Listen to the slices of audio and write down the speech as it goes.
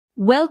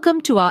Welcome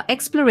to our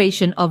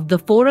exploration of The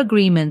Four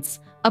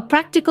Agreements, a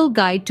practical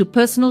guide to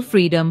personal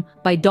freedom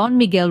by Don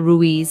Miguel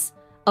Ruiz,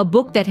 a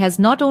book that has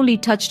not only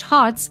touched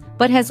hearts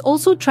but has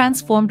also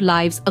transformed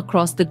lives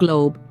across the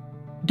globe.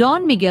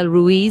 Don Miguel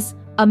Ruiz,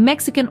 a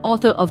Mexican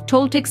author of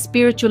Toltec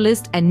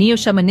spiritualist and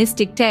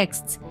neo-shamanistic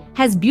texts,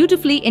 has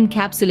beautifully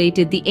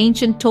encapsulated the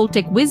ancient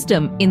Toltec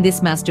wisdom in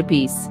this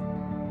masterpiece.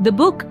 The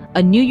book,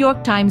 a New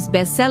York Times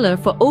bestseller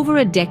for over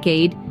a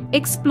decade,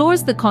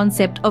 explores the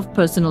concept of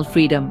personal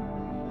freedom.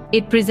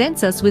 It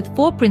presents us with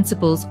four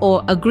principles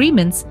or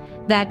agreements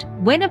that,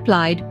 when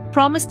applied,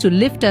 promise to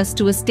lift us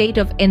to a state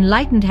of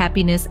enlightened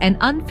happiness and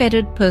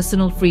unfettered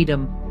personal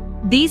freedom.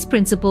 These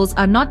principles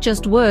are not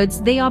just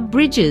words, they are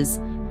bridges,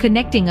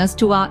 connecting us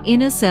to our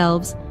inner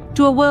selves,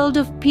 to a world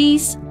of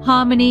peace,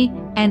 harmony,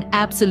 and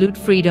absolute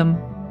freedom.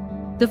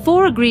 The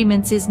Four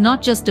Agreements is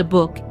not just a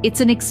book,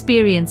 it's an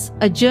experience,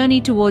 a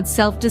journey towards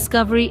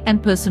self-discovery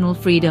and personal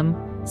freedom.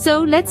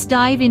 So let's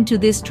dive into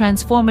this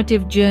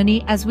transformative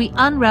journey as we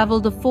unravel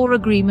the four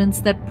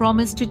agreements that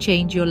promise to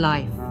change your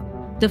life.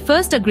 The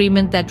first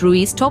agreement that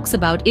Ruiz talks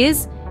about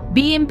is,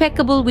 be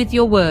impeccable with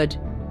your word.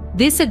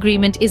 This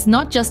agreement is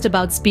not just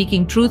about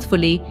speaking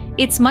truthfully,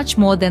 it's much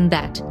more than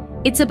that.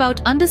 It's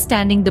about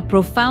understanding the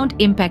profound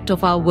impact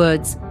of our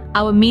words,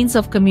 our means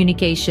of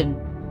communication.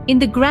 In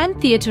the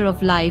grand theater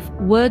of life,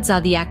 words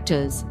are the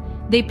actors.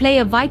 They play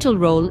a vital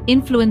role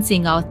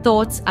influencing our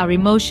thoughts, our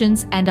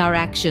emotions, and our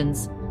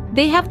actions.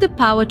 They have the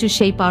power to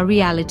shape our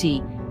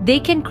reality. They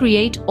can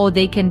create or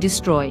they can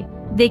destroy.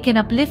 They can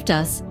uplift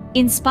us,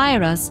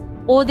 inspire us,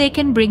 or they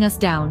can bring us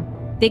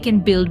down. They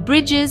can build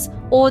bridges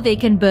or they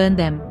can burn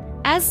them.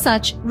 As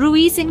such,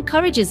 Ruiz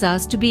encourages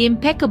us to be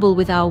impeccable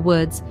with our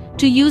words,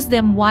 to use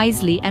them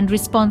wisely and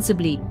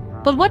responsibly.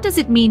 But what does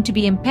it mean to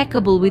be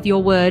impeccable with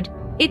your word?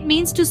 It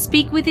means to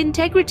speak with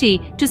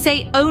integrity, to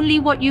say only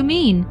what you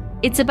mean.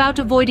 It's about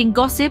avoiding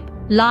gossip,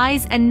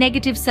 lies, and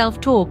negative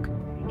self-talk.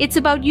 It's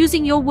about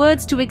using your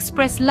words to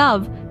express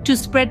love, to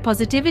spread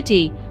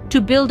positivity, to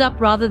build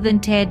up rather than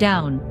tear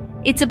down.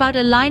 It's about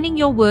aligning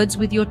your words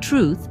with your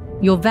truth,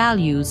 your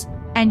values,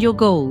 and your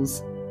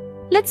goals.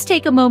 Let's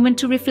take a moment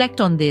to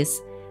reflect on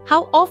this.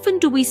 How often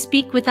do we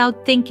speak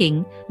without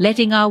thinking,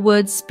 letting our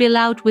words spill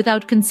out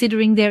without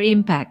considering their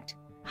impact?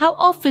 How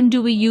often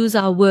do we use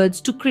our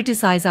words to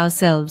criticize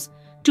ourselves,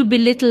 to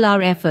belittle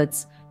our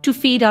efforts, to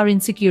feed our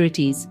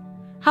insecurities?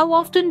 How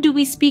often do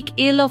we speak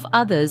ill of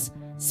others,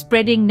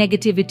 spreading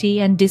negativity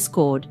and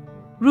discord?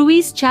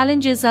 Ruiz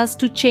challenges us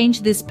to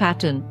change this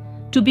pattern,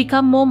 to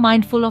become more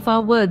mindful of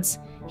our words.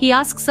 He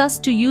asks us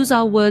to use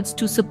our words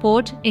to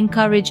support,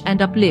 encourage,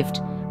 and uplift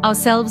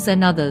ourselves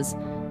and others,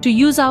 to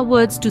use our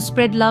words to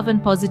spread love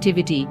and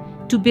positivity,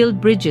 to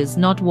build bridges,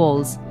 not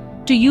walls,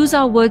 to use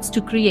our words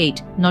to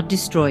create, not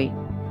destroy.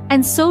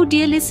 And so,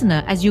 dear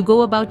listener, as you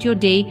go about your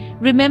day,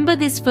 remember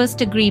this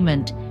first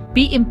agreement.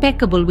 Be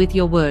impeccable with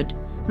your word.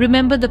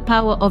 Remember the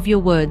power of your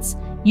words.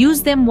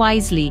 Use them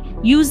wisely,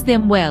 use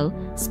them well,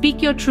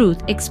 speak your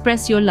truth,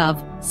 express your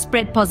love,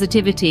 spread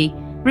positivity.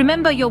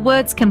 Remember, your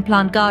words can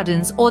plant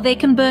gardens or they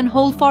can burn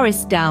whole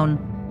forests down.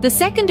 The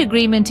second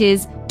agreement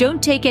is,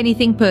 don't take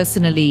anything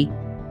personally.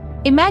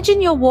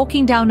 Imagine you're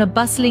walking down a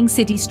bustling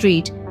city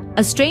street.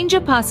 A stranger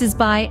passes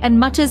by and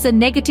mutters a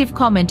negative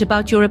comment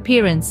about your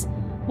appearance.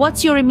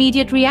 What's your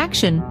immediate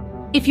reaction?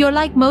 If you're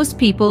like most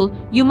people,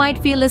 you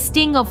might feel a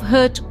sting of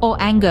hurt or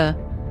anger.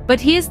 But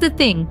here's the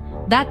thing,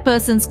 that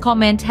person's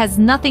comment has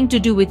nothing to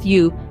do with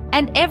you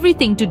and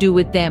everything to do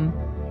with them.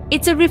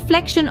 It's a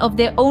reflection of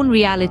their own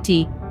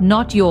reality,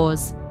 not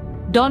yours.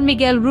 Don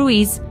Miguel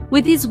Ruiz,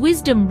 with his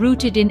wisdom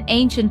rooted in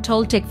ancient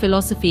Toltec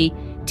philosophy,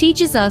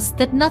 teaches us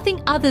that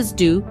nothing others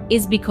do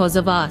is because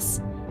of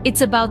us. It's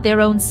about their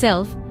own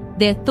self,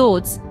 their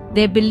thoughts,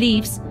 their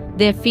beliefs,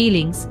 their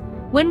feelings.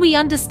 When we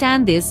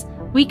understand this,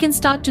 we can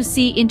start to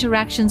see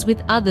interactions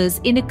with others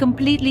in a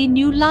completely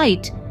new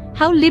light.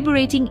 How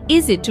liberating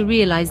is it to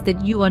realize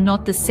that you are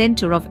not the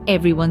center of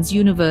everyone's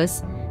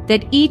universe,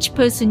 that each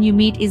person you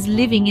meet is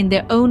living in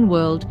their own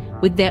world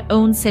with their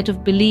own set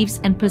of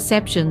beliefs and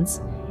perceptions.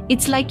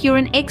 It's like you're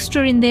an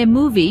extra in their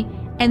movie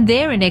and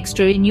they're an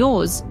extra in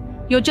yours.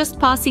 You're just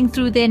passing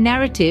through their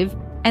narrative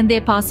and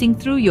they're passing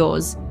through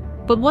yours.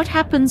 But what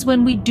happens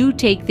when we do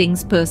take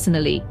things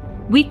personally?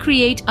 We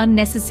create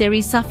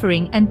unnecessary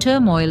suffering and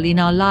turmoil in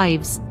our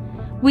lives.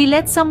 We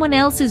let someone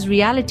else's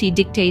reality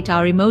dictate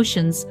our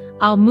emotions,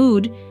 our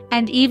mood,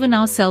 and even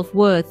our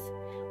self-worth.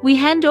 We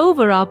hand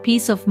over our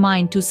peace of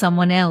mind to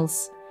someone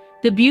else.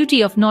 The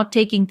beauty of not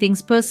taking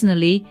things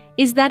personally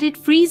is that it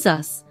frees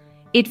us.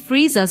 It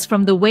frees us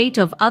from the weight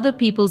of other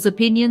people's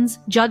opinions,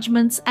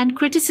 judgments, and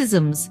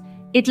criticisms.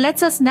 It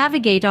lets us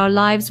navigate our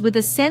lives with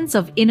a sense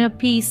of inner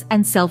peace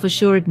and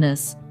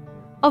self-assuredness.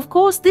 Of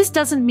course, this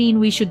doesn't mean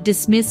we should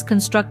dismiss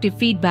constructive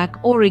feedback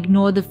or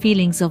ignore the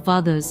feelings of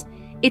others.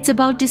 It's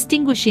about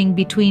distinguishing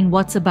between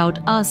what's about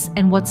us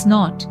and what's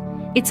not.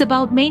 It's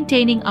about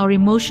maintaining our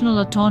emotional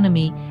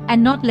autonomy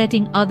and not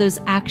letting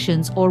others'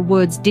 actions or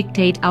words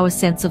dictate our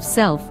sense of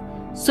self.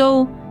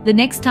 So, the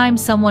next time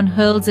someone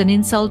hurls an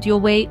insult your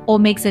way or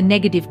makes a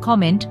negative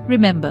comment,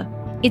 remember,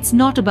 It's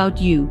not about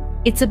you,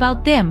 it's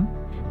about them.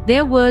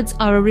 Their words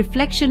are a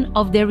reflection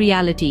of their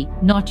reality,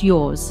 not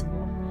yours.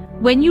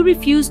 When you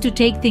refuse to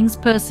take things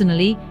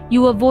personally,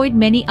 you avoid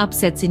many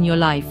upsets in your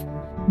life.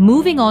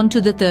 Moving on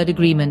to the third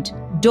agreement,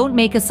 don't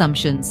make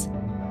assumptions.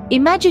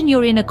 Imagine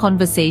you're in a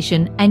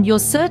conversation and you're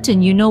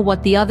certain you know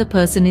what the other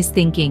person is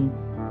thinking.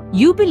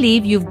 You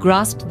believe you've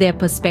grasped their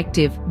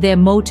perspective, their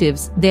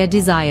motives, their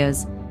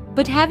desires.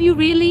 But have you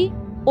really?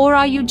 Or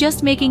are you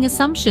just making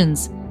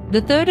assumptions?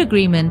 The third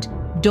agreement,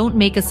 don't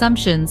make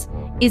assumptions,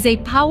 is a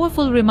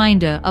powerful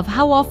reminder of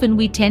how often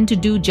we tend to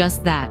do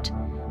just that.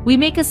 We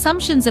make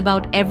assumptions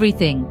about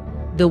everything: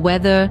 the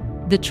weather,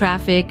 the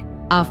traffic,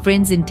 our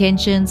friends'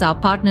 intentions, our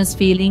partner's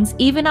feelings,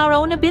 even our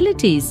own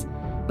abilities.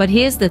 But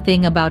here's the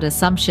thing about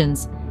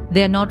assumptions.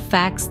 They're not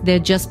facts, they're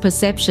just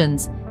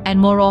perceptions. And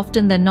more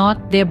often than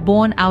not, they're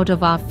born out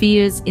of our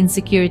fears,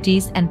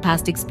 insecurities, and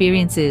past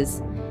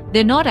experiences.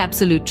 They're not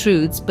absolute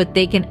truths, but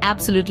they can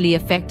absolutely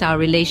affect our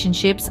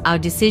relationships, our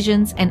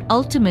decisions, and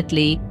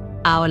ultimately,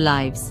 our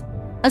lives.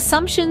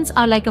 Assumptions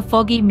are like a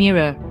foggy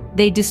mirror.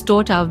 They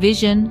distort our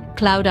vision,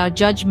 cloud our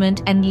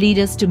judgment, and lead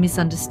us to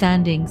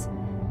misunderstandings.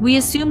 We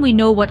assume we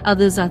know what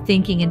others are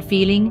thinking and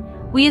feeling.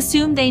 We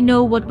assume they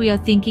know what we are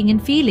thinking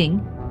and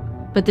feeling.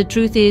 But the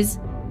truth is,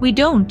 we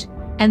don't.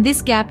 And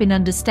this gap in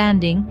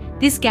understanding,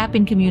 this gap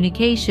in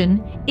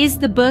communication, is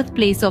the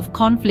birthplace of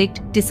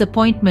conflict,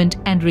 disappointment,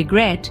 and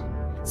regret.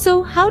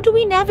 So how do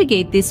we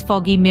navigate this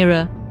foggy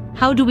mirror?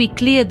 How do we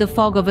clear the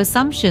fog of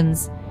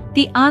assumptions?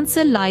 The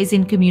answer lies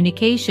in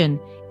communication,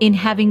 in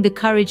having the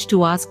courage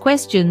to ask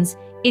questions,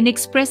 in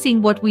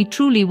expressing what we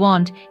truly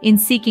want, in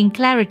seeking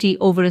clarity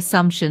over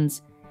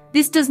assumptions.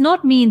 This does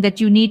not mean that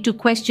you need to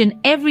question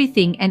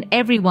everything and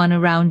everyone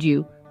around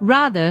you.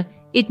 Rather,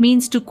 it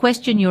means to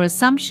question your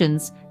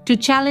assumptions, to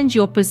challenge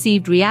your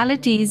perceived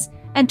realities,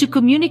 and to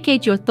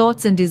communicate your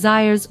thoughts and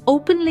desires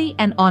openly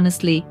and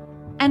honestly.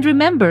 And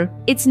remember,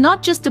 it's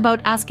not just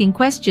about asking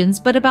questions,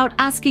 but about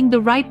asking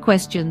the right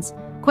questions.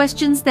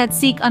 Questions that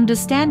seek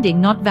understanding,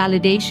 not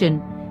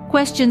validation.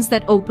 Questions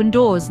that open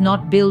doors,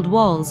 not build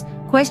walls.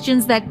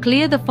 Questions that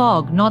clear the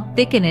fog, not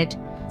thicken it.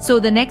 So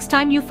the next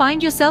time you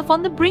find yourself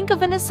on the brink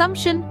of an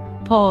assumption,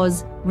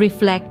 pause,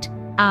 reflect,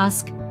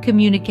 ask,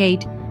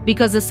 communicate.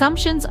 Because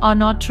assumptions are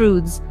not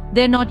truths.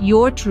 They're not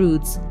your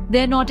truths.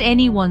 They're not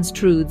anyone's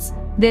truths.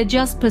 They're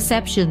just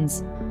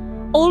perceptions.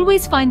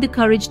 Always find the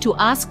courage to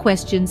ask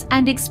questions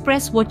and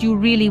express what you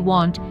really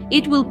want.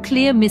 It will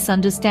clear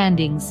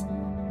misunderstandings.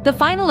 The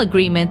final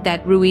agreement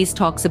that Ruiz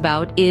talks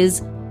about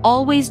is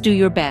always do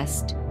your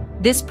best.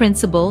 This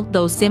principle,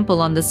 though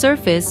simple on the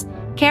surface,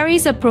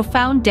 carries a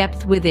profound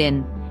depth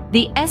within.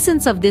 The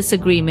essence of this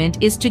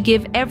agreement is to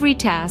give every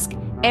task,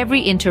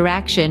 every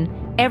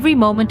interaction, every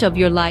moment of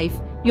your life,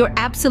 your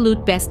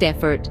absolute best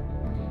effort.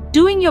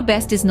 Doing your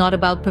best is not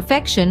about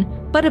perfection,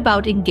 but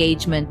about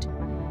engagement.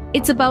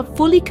 It's about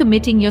fully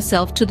committing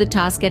yourself to the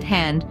task at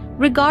hand,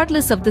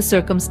 regardless of the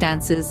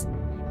circumstances.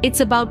 It's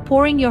about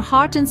pouring your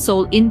heart and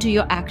soul into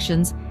your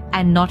actions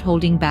and not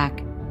holding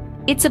back.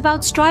 It's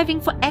about striving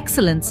for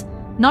excellence,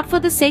 not for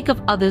the sake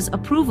of others'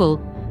 approval,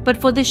 but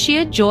for the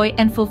sheer joy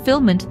and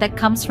fulfillment that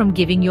comes from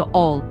giving your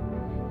all.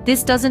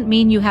 This doesn't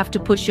mean you have to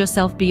push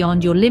yourself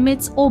beyond your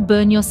limits or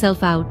burn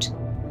yourself out.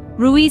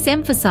 Ruiz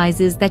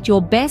emphasizes that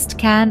your best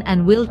can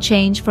and will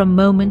change from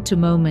moment to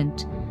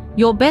moment.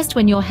 Your best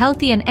when you're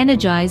healthy and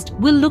energized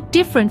will look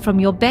different from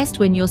your best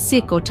when you're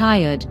sick or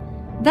tired.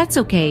 That's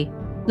okay.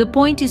 The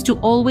point is to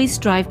always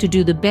strive to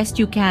do the best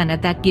you can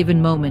at that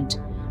given moment.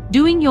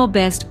 Doing your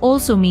best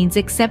also means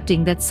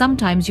accepting that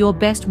sometimes your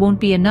best won't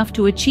be enough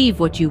to achieve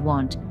what you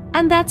want.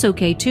 And that's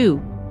okay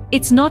too.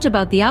 It's not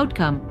about the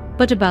outcome,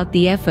 but about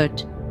the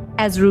effort.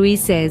 As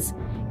Ruiz says,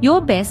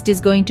 your best is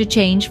going to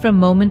change from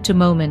moment to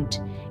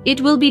moment.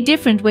 It will be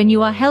different when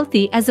you are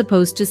healthy as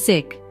opposed to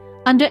sick.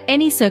 Under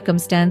any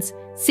circumstance,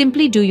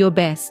 simply do your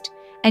best,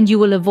 and you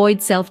will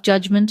avoid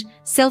self-judgment,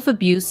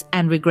 self-abuse,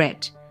 and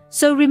regret.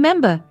 So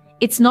remember,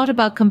 it's not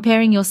about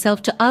comparing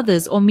yourself to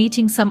others or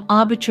meeting some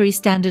arbitrary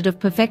standard of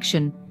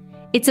perfection.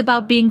 It's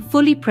about being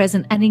fully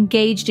present and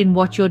engaged in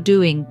what you're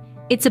doing.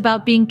 It's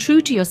about being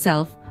true to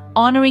yourself,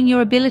 honoring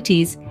your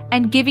abilities,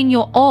 and giving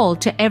your all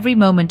to every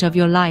moment of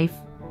your life.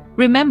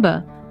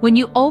 Remember, when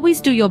you always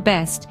do your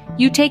best,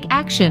 you take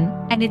action,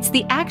 and it's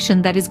the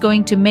action that is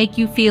going to make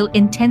you feel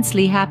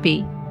intensely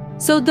happy.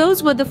 So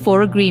those were the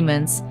 4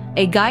 agreements,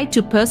 a guide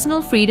to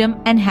personal freedom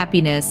and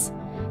happiness.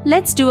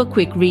 Let's do a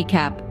quick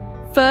recap.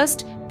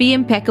 First, be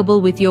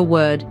impeccable with your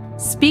word.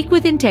 Speak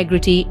with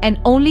integrity and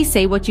only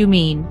say what you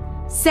mean.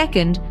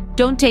 Second,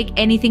 don't take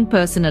anything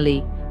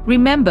personally.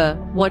 Remember,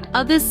 what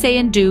others say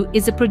and do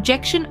is a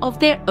projection of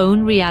their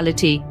own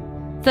reality.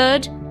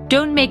 Third,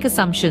 don't make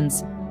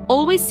assumptions.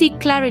 Always seek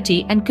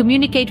clarity and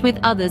communicate with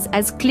others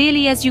as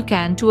clearly as you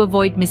can to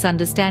avoid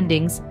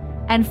misunderstandings.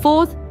 And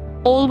fourth,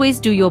 always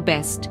do your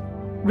best.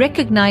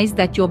 Recognize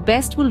that your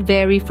best will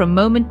vary from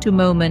moment to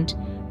moment,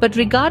 but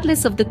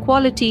regardless of the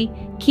quality,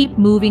 keep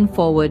moving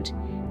forward.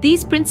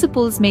 These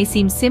principles may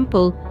seem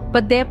simple,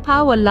 but their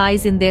power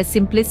lies in their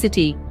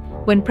simplicity.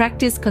 When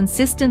practiced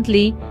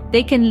consistently,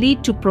 they can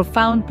lead to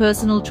profound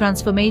personal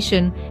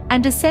transformation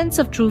and a sense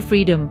of true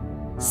freedom.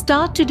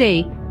 Start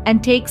today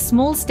and take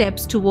small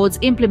steps towards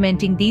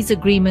implementing these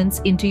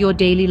agreements into your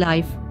daily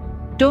life.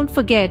 Don't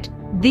forget,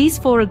 these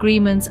 4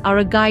 agreements are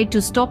a guide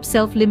to stop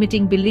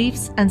self-limiting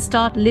beliefs and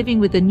start living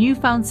with a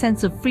newfound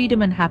sense of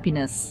freedom and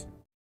happiness.